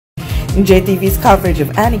JTV's coverage of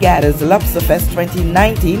Anegada's Lobster Fest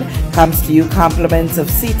 2019 comes to you compliments of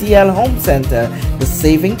CTL Home Center, the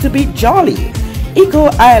saving to be jolly. Eco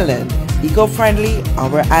Island, eco-friendly,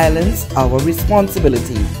 our islands, our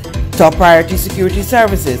responsibility. Top priority security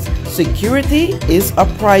services, security is a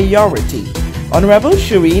priority. Honorable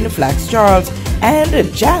Shireen Flax-Charles and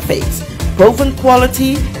Jaffex, proven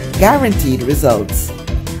quality, guaranteed results.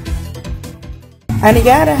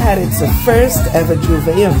 Anegada had its first ever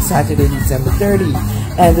Jouvert on Saturday, December 30,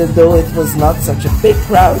 and though it was not such a big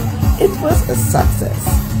crowd, it was a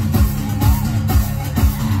success.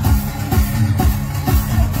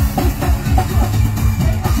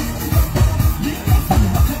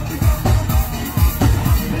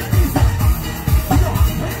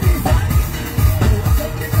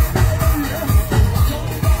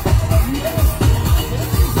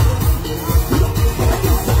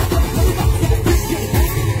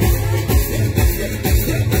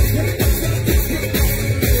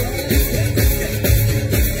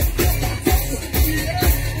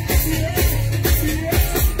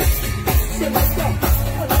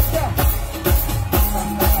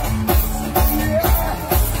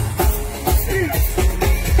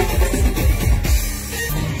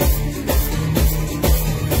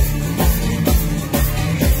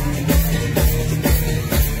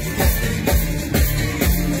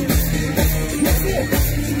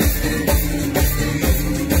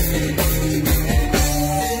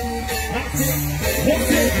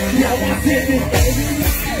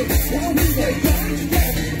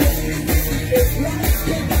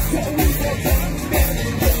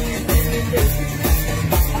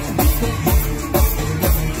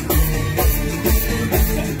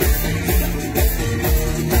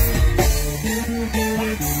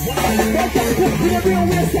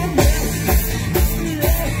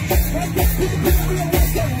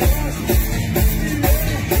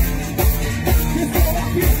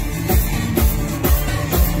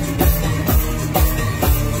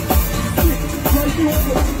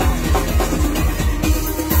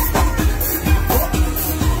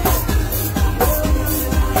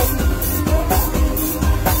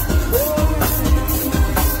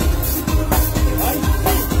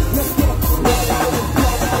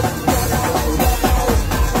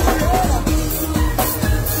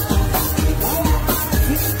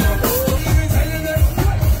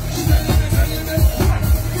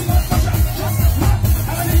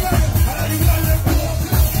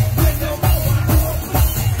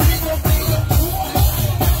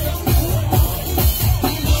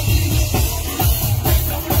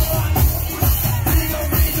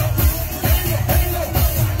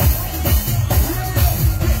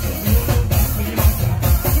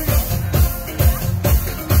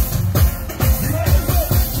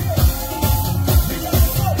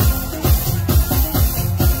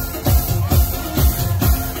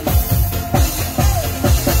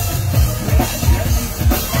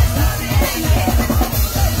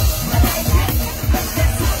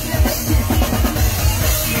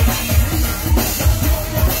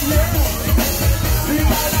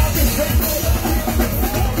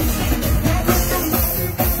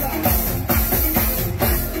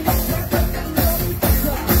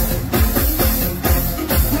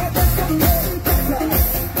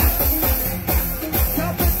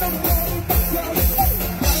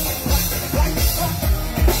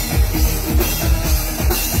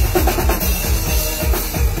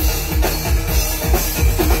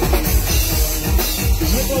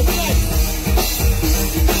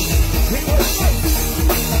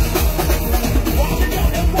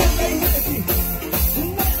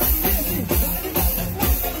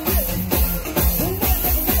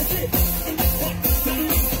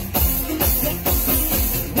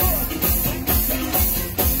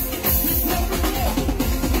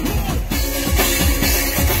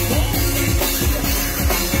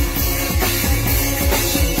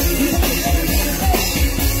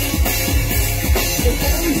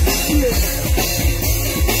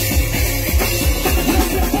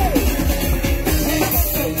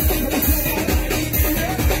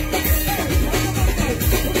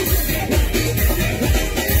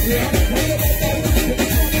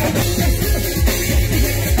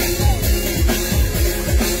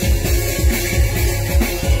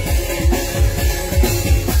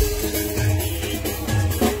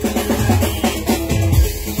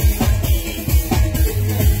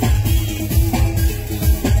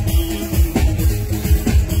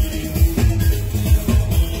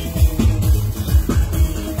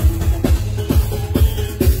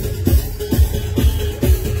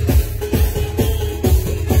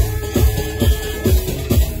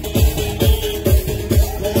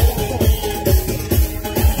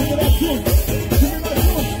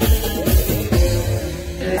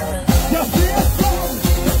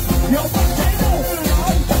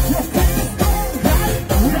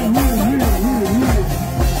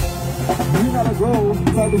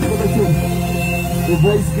 The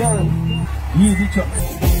voice girl, use each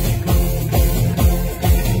other.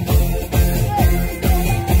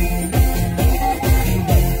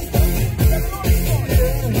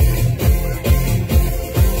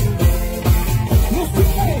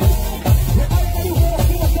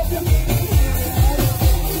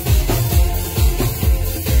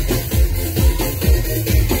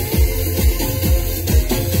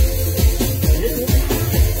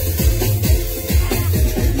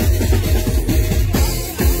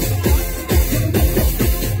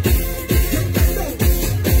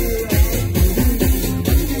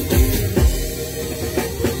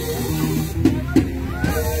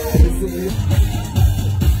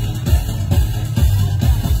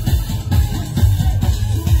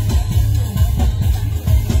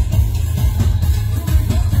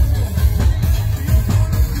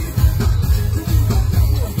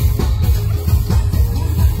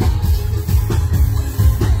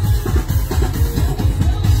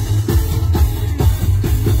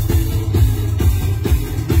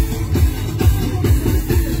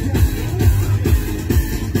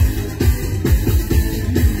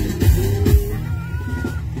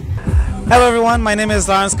 Hello everyone, my name is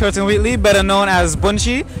Lawrence Curtin Wheatley, better known as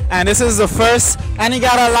Bunchy, and this is the first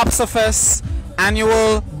Anegada Lobster Fest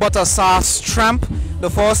annual butter sauce Tramp, the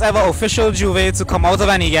first ever official Jouvert to come out of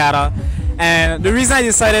Anegada. And the reason I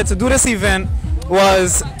decided to do this event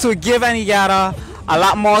was to give Anegada a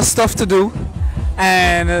lot more stuff to do,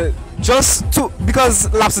 and because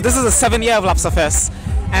this is the 7th year of Lobster Fest,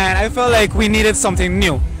 and I felt like we needed something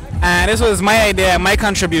new, and this was my idea, my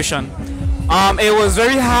contribution. It was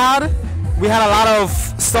very hard. We had a lot of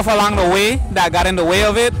stuff along the way that got in the way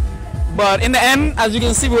of it, but in the end, as you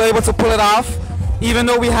can see, we were able to pull it off. Even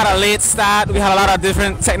though we had a late start, we had a lot of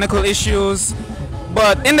different technical issues,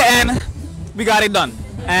 but in the end, we got it done.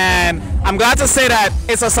 And I'm glad to say that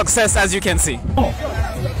it's a success, as you can see.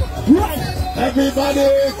 Right, everybody,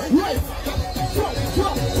 right.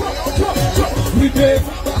 We did.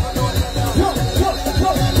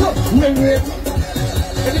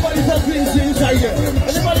 Anybody from Queens inside here?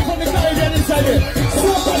 Anybody from the Caribbean inside here?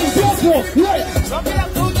 Somebody just walk, right?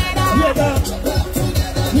 Hear that?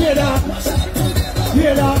 Hear that?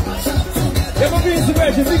 Hear that? Never be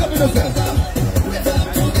inspiration, pick up yourself.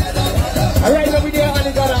 Alright, let me get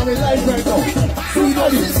Anegada on his life right now. See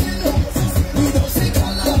buddies.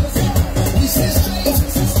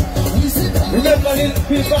 Remember the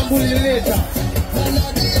people bullying later.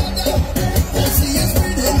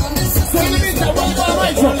 So in the meantime, what about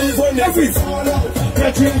my job?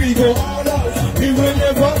 Catch him, we go. We will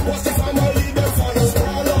never.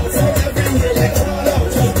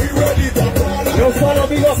 Yo, follow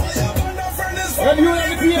me up. And you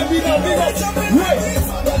and the PMB now, big up. Right.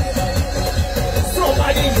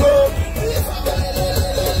 Somebody go.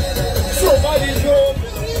 Somebody go.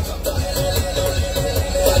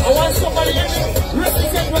 I want somebody to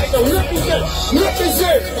represent right now. Represent.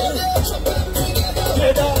 Represent.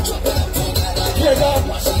 Get up. Get up.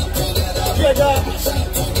 Get up.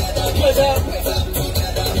 Get up.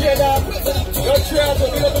 Get up. Your chair to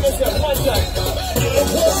be up in yourself. One time.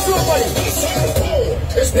 Somebody.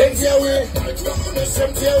 It's empty away. It's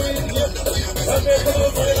empty away. And they come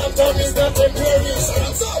over and I'm talking that temporary.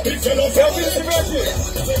 It's an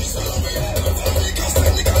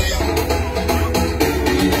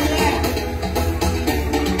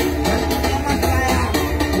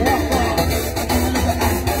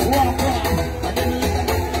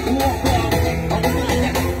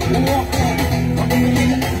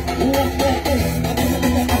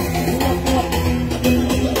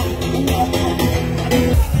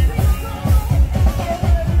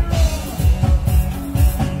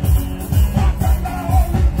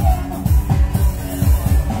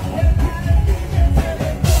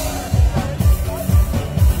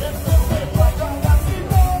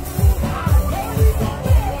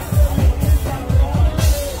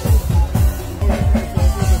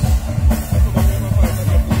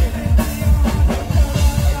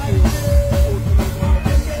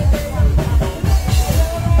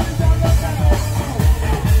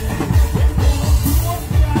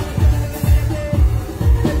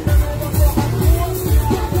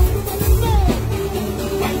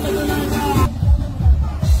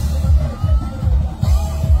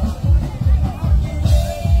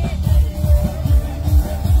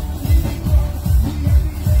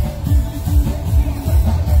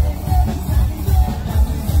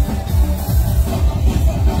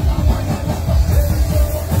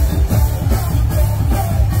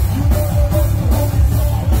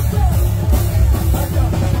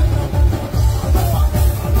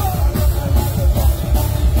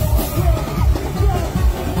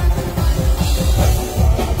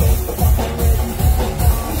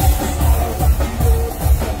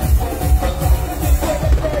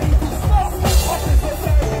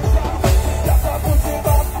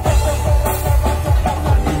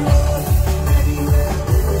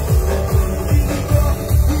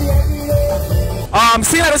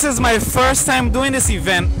Seeing that this is my first time doing this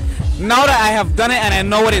event, now that I have done it and I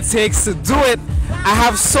know what it takes to do it, I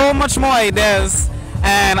have so much more ideas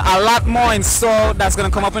and a lot more in store that's going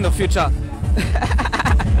to come up in the future.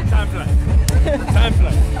 Time flies. Time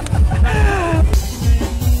flies.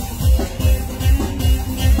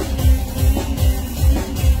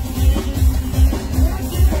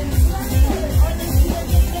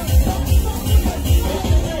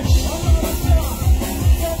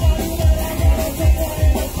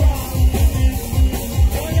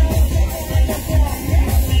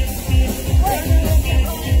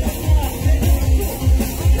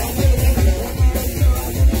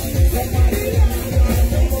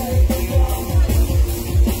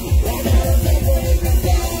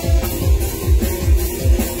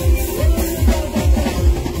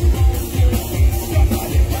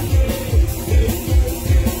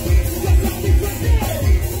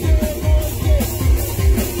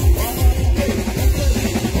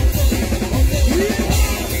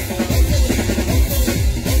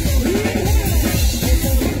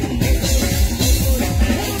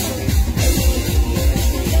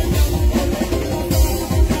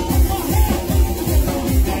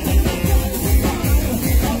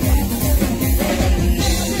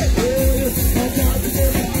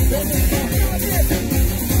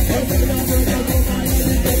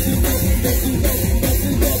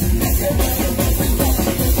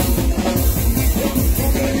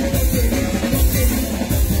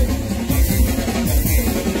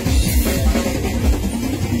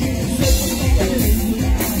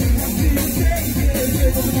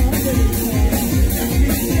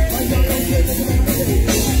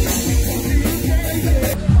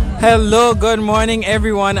 Hello, good morning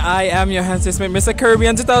everyone. I am your Hansen Smith, Mr.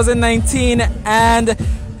 Caribbean 2019 and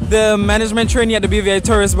the management trainee at the BVI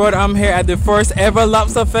Tourist Board. I'm here at the first ever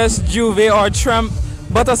Lobster Fest Jouvert or Tramp,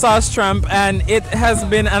 butter sauce Tramp, and it has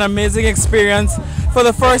been an amazing experience. For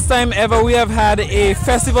the first time ever, we have had a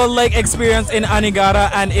festival-like experience in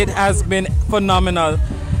Anegada and it has been phenomenal.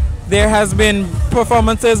 There has been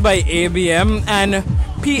performances by ABM and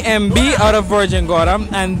PMB out of Virgin Gorda,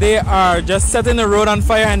 and they are just setting the road on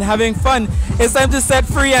fire and having fun. It's time to set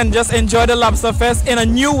free and just enjoy the Lobster Fest in a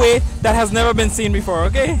new way that has never been seen before,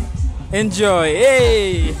 okay? Enjoy.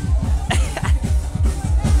 Hey!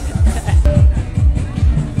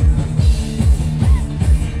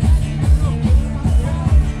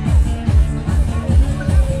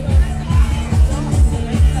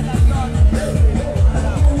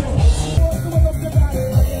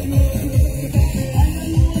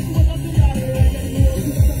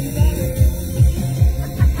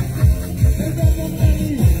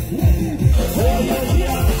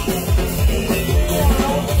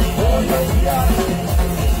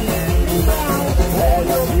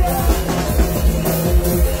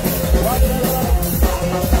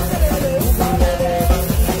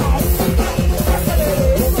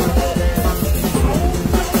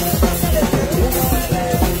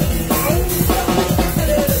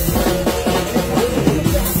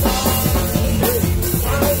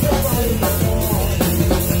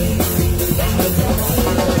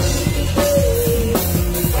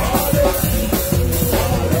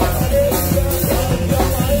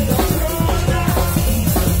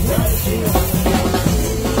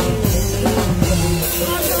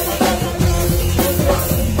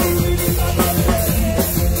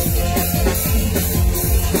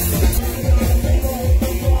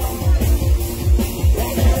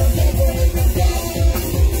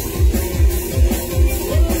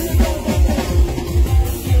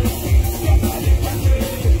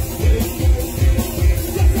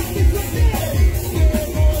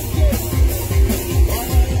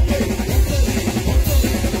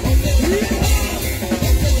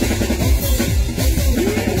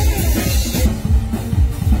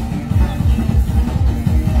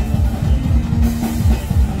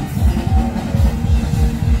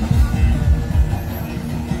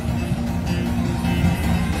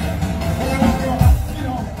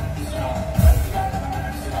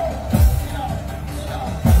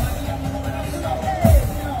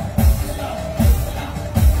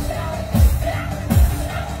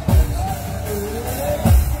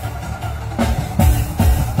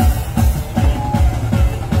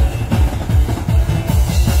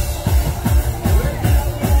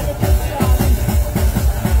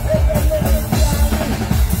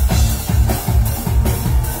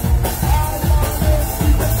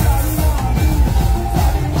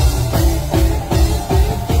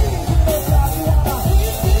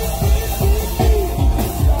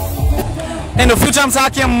 In the future, I'm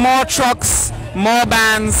talking more trucks, more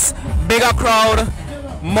bands, bigger crowd,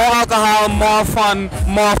 more alcohol, more fun,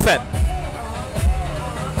 more fit.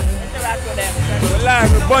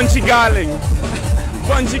 Live with Bunchy Garling.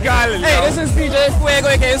 Bunchy Garling. Hey, this is PJ Fuego,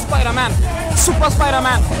 aka Spider-Man. Super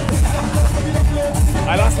Spider-Man.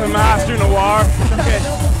 I lost my mask during the war. Okay,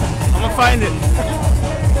 I'm gonna find it.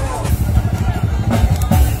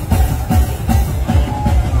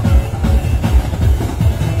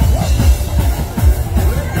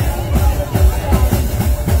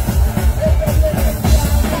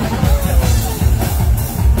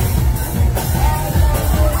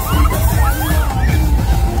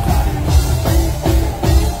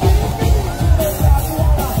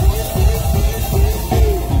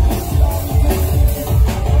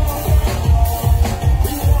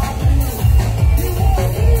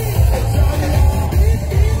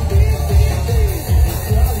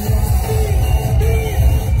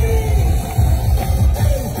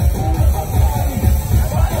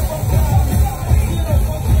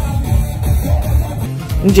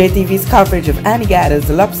 JTV's coverage of Anegada's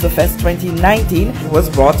Lobster Fest 2019 was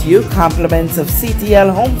brought to you compliments of CTL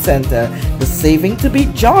Home Center, the saving to be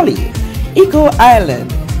jolly. Eco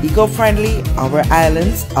Island, eco-friendly, our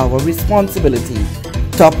islands, our responsibility.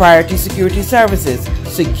 Top priority security services,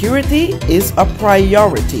 security is a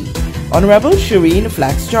priority. Honorable Shireen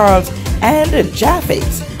Flax Charles and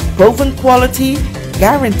Jaffex, proven quality,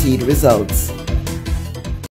 guaranteed results.